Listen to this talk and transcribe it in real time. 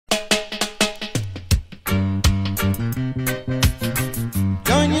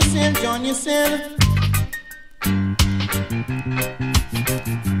Join yourself, join yourself.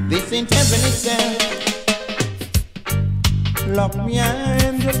 This ain't heaven itself. Lock me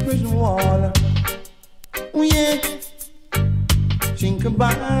behind the prison wall. Oh yeah. Chink a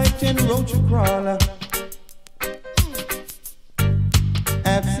bite and roach a crawler.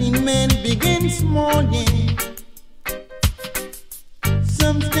 I've seen men begin small, yeah.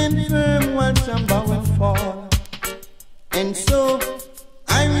 Some stand firm while some bow and fall. And so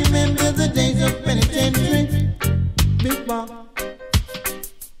I remember the days of penitentiary, Big Bob,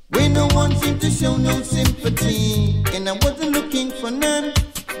 when no one seemed to show no sympathy, and I wasn't looking for none.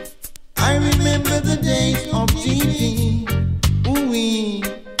 I remember the days of GD. Ooh-wee.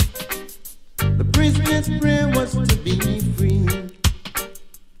 The prisoner's prayer was to be free.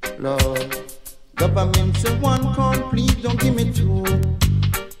 Lord, government say one call, please don't give me two.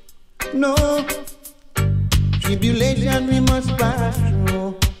 No, tribulation we must pass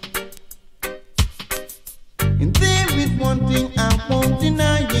through. And there is one thing I won't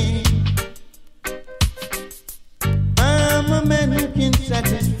deny it. I'm a man who can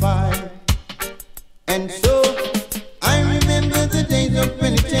satisfy. And so I remember the days of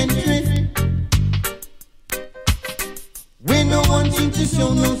penitentiary, when no one seemed to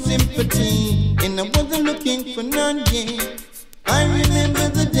show no sympathy, and I wasn't looking for none, yeah. I remember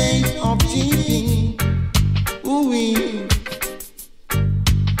the days of GD. Ooh-wee.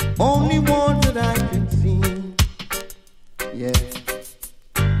 Only one that I can see, yeah.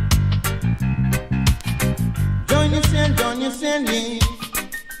 Join yourself, yeah.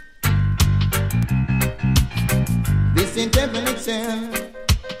 This ain't heaven itself.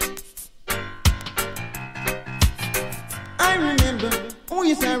 I remember, oh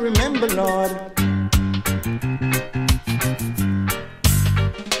yes I remember, Lord.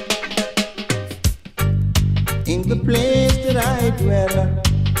 In the place that I dwell,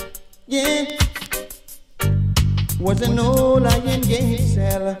 yeah, was an old iron gate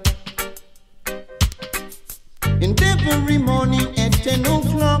cell. And every morning at 10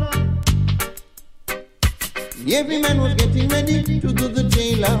 o'clock, every man was getting ready to do the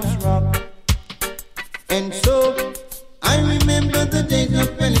jailhouse rock. And so I remember the days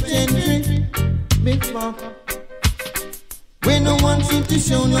of penitentiary, Big Bob, when no one seemed to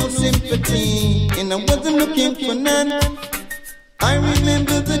show no sympathy, and I wasn't looking for none. I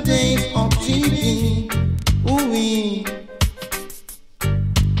remember the days of GD. Ooh-wee.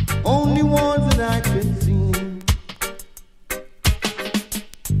 Only ones that I could see.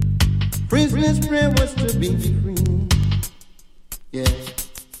 Prisoner's prayer was to be free, yeah.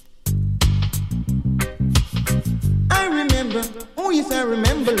 I remember, oh yes I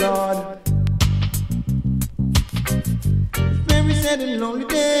remember, Lord. It's very sad and lonely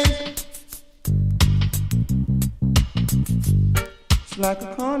days. It's like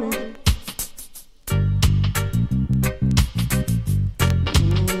a calling.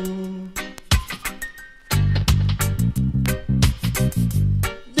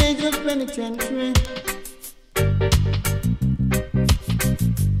 Days of penitentiary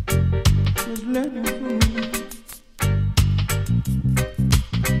was learning for me.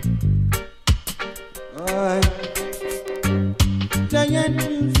 Tired to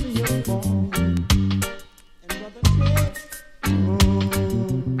see your phone, and brother said,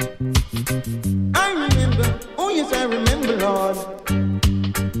 I remember, oh yes I remember, Lord.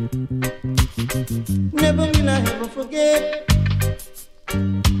 Never will I ever forget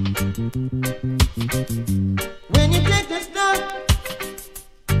when you take the stop,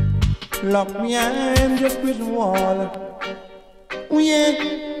 lock me behind your prison wall. Oh yeah,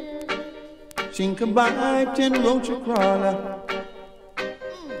 chink a bite and roach a crawler.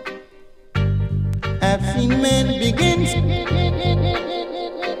 I've seen men begin.